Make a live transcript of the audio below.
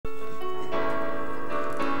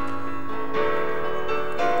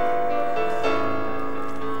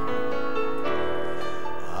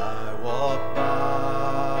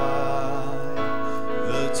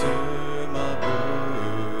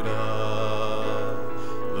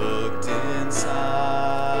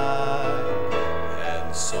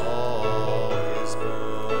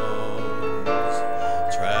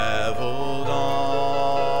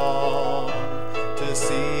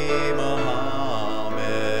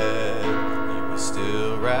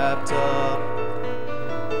wrapped up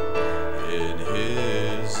in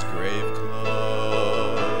his grave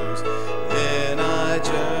clothes. Then I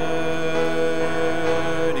journeyed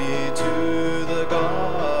to the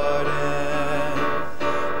garden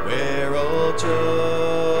where old Joseph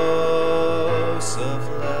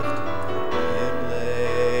left him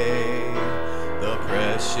lay, the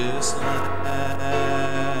precious Lamb,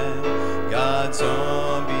 God's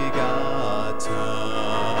own begotten.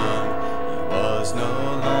 He was no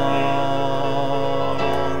longer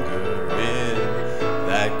in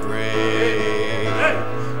that grave.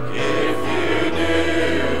 If you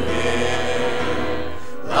knew him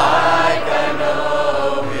like I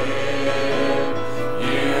know him,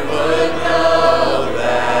 you would know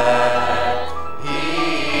that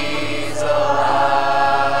he's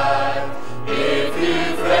alive. If you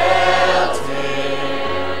felt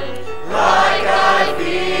him like I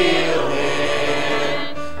feel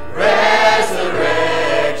him, resurrection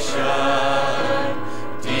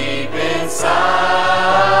deep inside,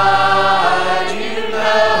 you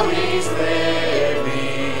know he's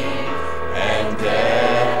living and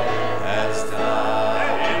death has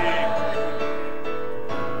died.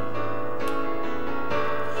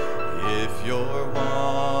 If you're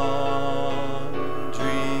wandering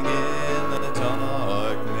in the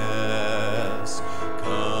darkness,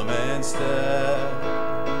 come and step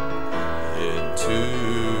into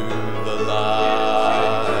the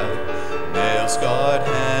light. Nail-scarred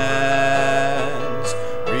hands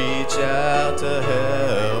reach out to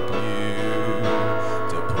help you,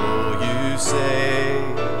 to pull you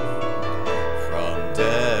safe from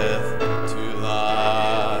death to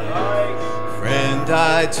life. Friend,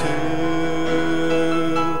 I too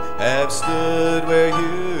have stood where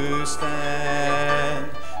you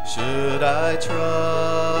stand. Should I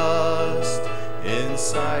trust in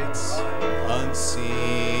sights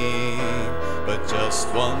unseen, but just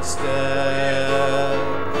one step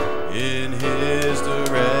in his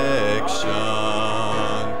direction?